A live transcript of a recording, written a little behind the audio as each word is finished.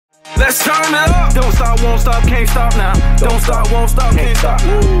Let's turn it up. Don't stop, won't stop, can't stop now. Don't stop, won't stop, can't stop.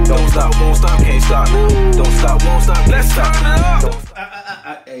 Don't stop, won't stop, can't stop. Don't stop, won't stop. Let's turn it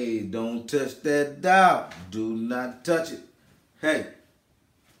up. Hey, don't touch that dial. Do not touch it. Hey,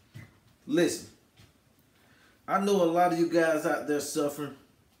 listen. I know a lot of you guys out there suffering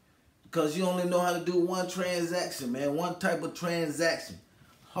because you only know how to do one transaction, man. One type of transaction.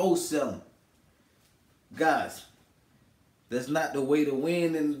 Wholesaling. Guys, that's not the way to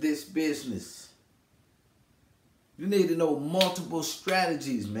win in this business. You need to know multiple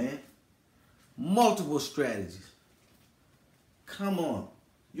strategies, man. Multiple strategies. Come on.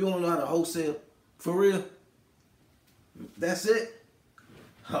 You don't know how to wholesale? For real? That's it?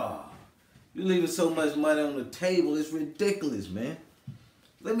 Oh, you're leaving so much money on the table. It's ridiculous, man.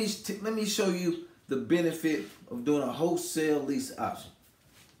 Let me show you the benefit of doing a wholesale lease option.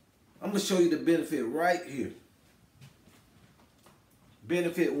 I'm going to show you the benefit right here.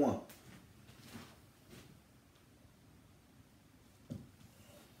 Benefit 1.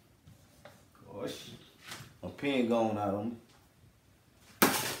 Gosh, my pen going out on me.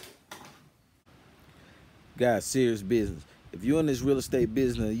 Guys, serious business. If you're in this real estate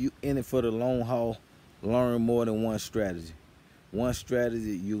business, you in it for the long haul, learn more than one strategy. One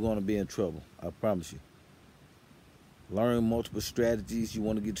strategy, you're going to be in trouble. I promise you. Learn multiple strategies. You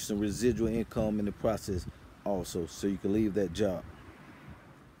want to get you some residual income in the process also, so you can leave that job.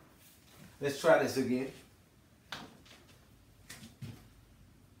 Let's try this again.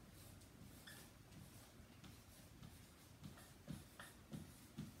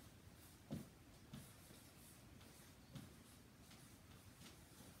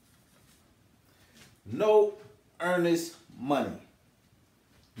 No earnest money.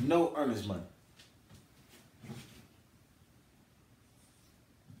 No earnest money.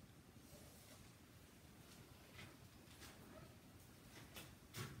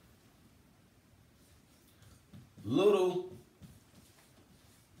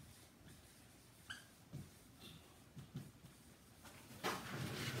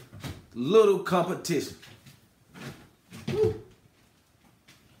 Little competition. Woo.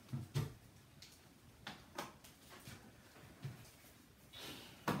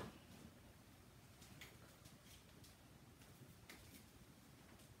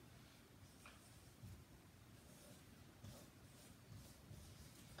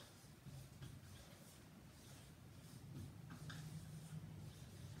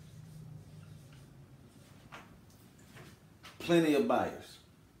 Plenty of buyers.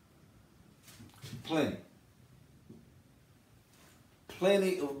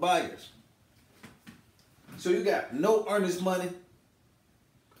 Plenty of buyers. So you got no earnest money,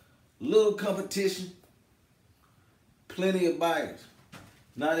 little competition, plenty of buyers.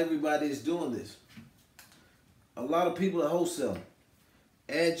 Not everybody is doing this. A lot of people are wholesaling.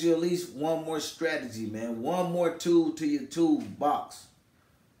 Add you at least one more strategy, man. One more tool to your toolbox.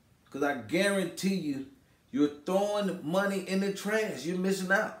 Because I guarantee you, you're throwing money in the trash. You're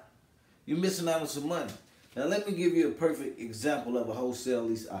missing out. You're missing out on some money. Now let me give you a perfect example of a wholesale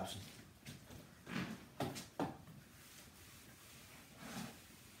lease option.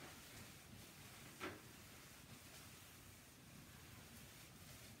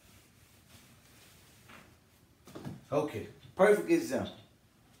 Okay, perfect example.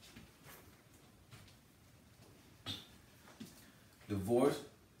 Divorce.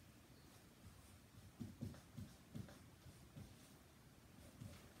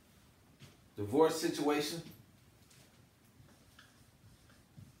 Divorce situation.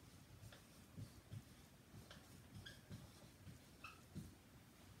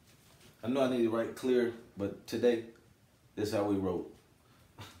 I know I need to write clear, but today, this is how we roll.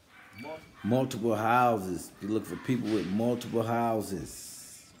 Multiple houses. You look for people with multiple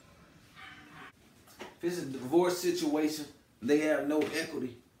houses. If it's a divorce situation, they have no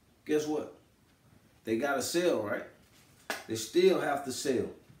equity, guess what? They gotta sell, right? They still have to sell.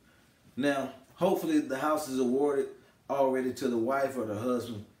 Now, hopefully the house is awarded already to the wife or the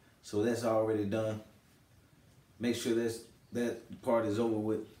husband, so that's already done. Make sure that part is over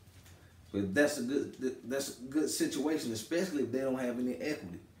with. But that's a good situation, especially if they don't have any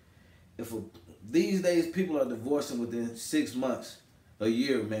equity. These days people are divorcing within 6 months, a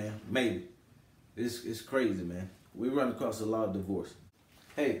year, man, maybe. It's crazy, man. We run across a lot of divorce.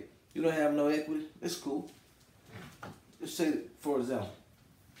 Hey, you don't have no equity? It's cool. Let's say, for example,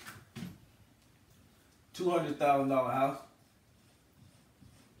 $200,000 house.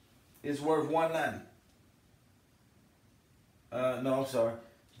 It's worth $190. No, I'm sorry.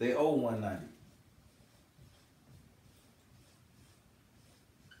 They owe $190.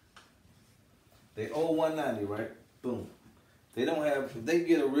 They owe $190, right? Boom. They don't have, if they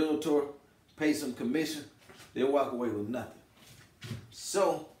get a realtor, pay some commission, they'll walk away with nothing.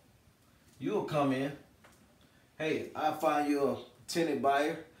 So, you'll come in, hey, I'll find you a tenant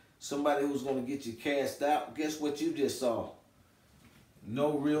buyer, somebody who's gonna get you cashed out. Guess what you just saw?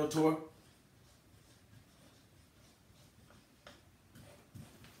 No realtor.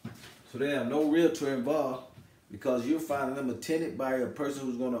 So they have no realtor involved because you're finding them a tenant buyer, a person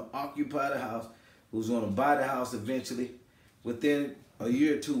who's gonna occupy the house, who's gonna buy the house eventually within a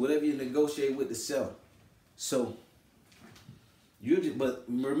year or two, whatever you negotiate with the seller. So, but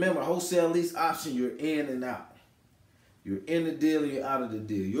remember, wholesale lease option, you're in and out. You're in the deal and you're out of the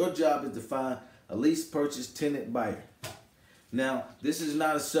deal. Your job is to find a lease purchase tenant buyer. Now, this is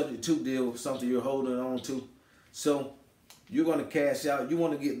not a subject to deal, something you're holding on to. So, you're going to cash out. You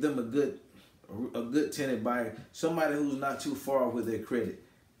want to get them a good tenant buyer, somebody who's not too far with their credit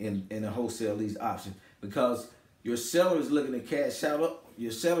in a wholesale lease option, because your seller is looking to cash out.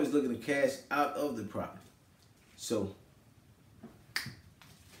 Your seller is looking to cash out of the property. So,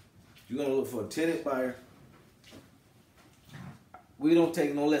 you're going to look for a tenant buyer. We don't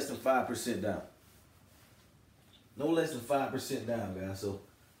take no less than 5% down. No less than 5% down, guys. So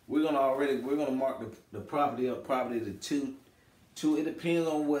we're gonna mark the property up to two. It depends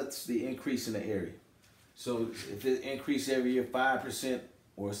on what's the increase in the area. So if it increase every year 5%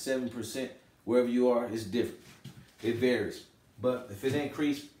 or 7%, wherever you are, it's different. It varies. But if it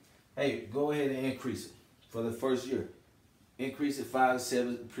increase, hey, go ahead and increase it for the first year. Increase it 5 to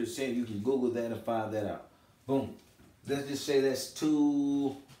 7%. You can Google that and find that out. Boom. Let's just say that's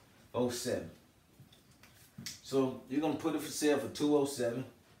 207. So you're gonna put it for sale for 207.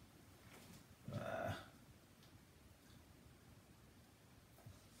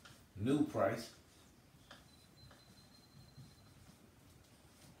 New price.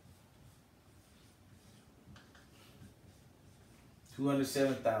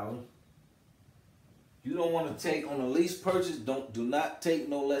 $207,000. You don't want to take on a lease purchase. Do not take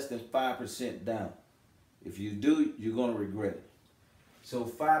no less than 5% down. If you do, you're gonna regret it. So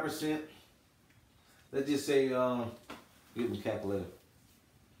 5%. Let's just say, give me a calculator.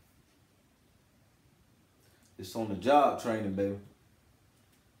 It's on the job training, baby.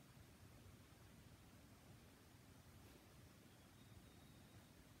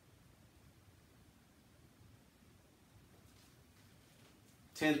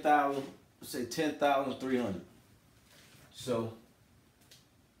 $10,000. Say $10,300. So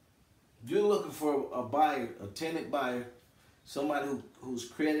you're looking for a buyer, a tenant buyer, somebody whose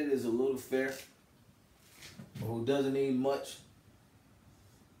credit is a little fair, or who doesn't need much.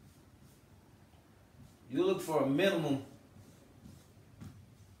 You look for a minimum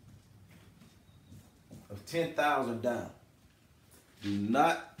of $10,000 down. Do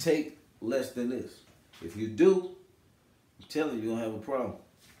not take less than this. If you do, I'm telling you, you're gonna have a problem.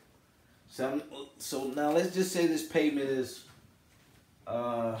 So now let's just say this payment is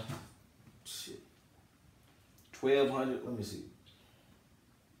 $1,200. Let me see.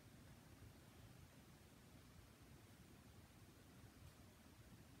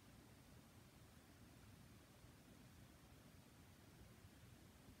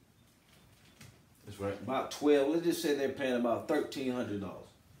 That's right. About 12. Let's just say they're paying about $1,300.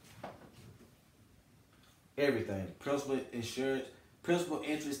 Everything. Principal, insurance, principal,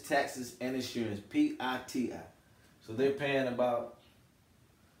 interest, taxes, and insurance. PITI. So they're paying about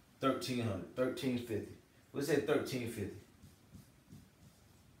 $1,300, $1,350. Let's say $1,350.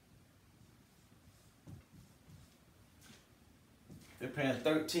 They're paying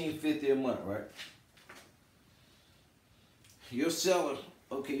 $1,350 a month, right? Your seller,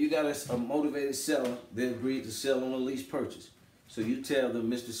 okay, you got a motivated seller. They agreed to sell on a lease purchase. So you tell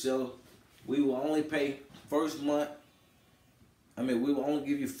them, Mr. Seller, we will only pay first month. We will only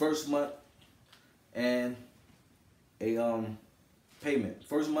give you first month and a payment.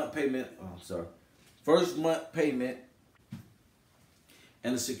 First month payment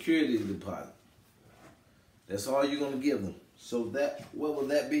and a security deposit. That's all you're gonna give them. So that, what would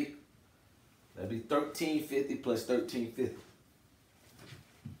that be? That'd be $1,350 plus $1,350.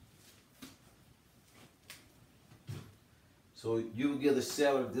 So you would give the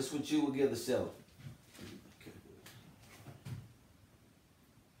seller, this is what you would give the seller. Okay.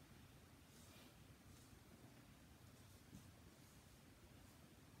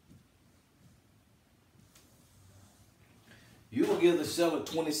 You will give the seller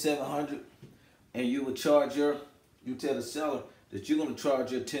 $2,700, and you will charge you tell the seller that you're going to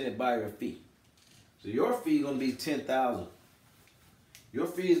charge your tenant buyer a fee. So your fee is going to be $10,000. Your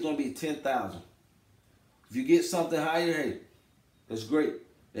fee is going to be $10,000. If you get something higher, hey, that's great.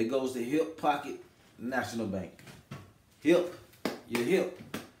 That goes to Hip Pocket National Bank. Hip your hip.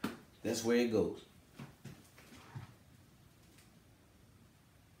 That's where it goes.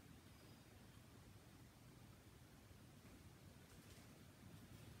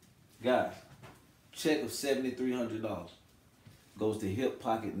 Guys, check of $7,300 goes to Hip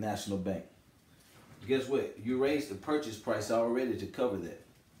Pocket National Bank. Guess what? You raised the purchase price already to cover that.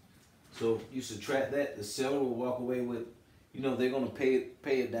 So you subtract that, the seller will walk away with, you know, they're gonna pay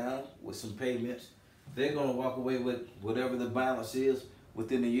it down with some payments. They're gonna walk away with whatever the balance is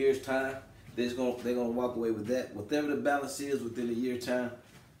within a year's time. They're gonna walk away with that. Whatever the balance is within a year's time,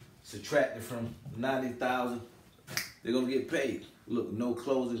 subtract it from 90,000. They're gonna get paid. Look, no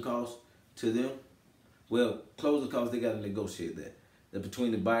closing costs to them. Well, closing costs, they gotta negotiate that. That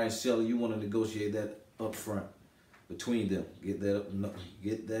between the buyer and seller, you wanna negotiate that up front between them. Get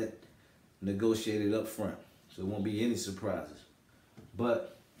that negotiated up front, so it won't be any surprises.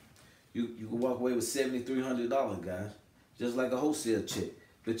 But you can walk away with $7,300, guys, just like a wholesale check.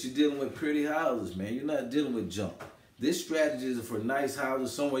 But you're dealing with pretty houses, man. You're not dealing with junk. This strategy is for nice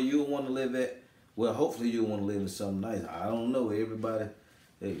houses, somewhere you'll want to live at. Well, hopefully you'll want to live in something nice. I don't know. Everybody,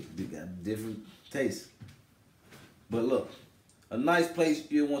 hey, they got different tastes. But look, a nice place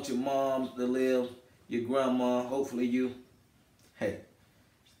you want your mom to live, your grandma, hopefully you. Hey,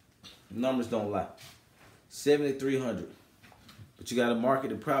 numbers don't lie. $7,300. But you got to market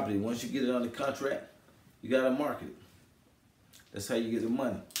the property. Once you get it under contract, you got to market it. That's how you get the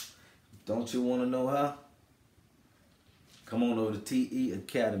money. Don't you want to know how? Come on over to TE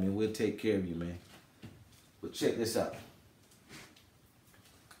Academy. We'll take care of you, man. But check this out.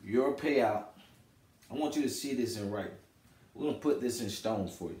 Your payout, I want you to see this in writing. We're going to put this in stone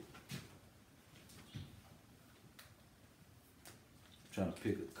for you. I'm trying to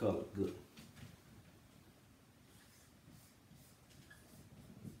pick a color good.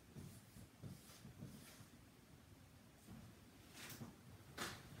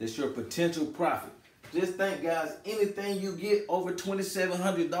 That's your potential profit. Just think, guys, anything you get over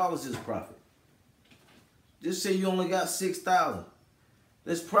 $2,700 is profit. Just say you only got $6,000.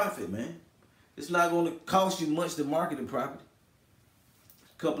 That's profit, man. It's not going to cost you much to market the property.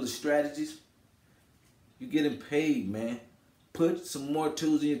 A couple of strategies. You're getting paid, man. Put some more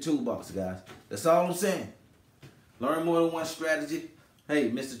tools in your toolbox, guys. That's all I'm saying. Learn more than one strategy.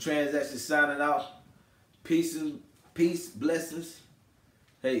 Hey, Mr. Transaction signing out. Peace, blessings.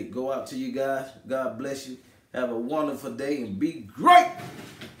 Hey, go out to you guys. God bless you. Have a wonderful day and be great.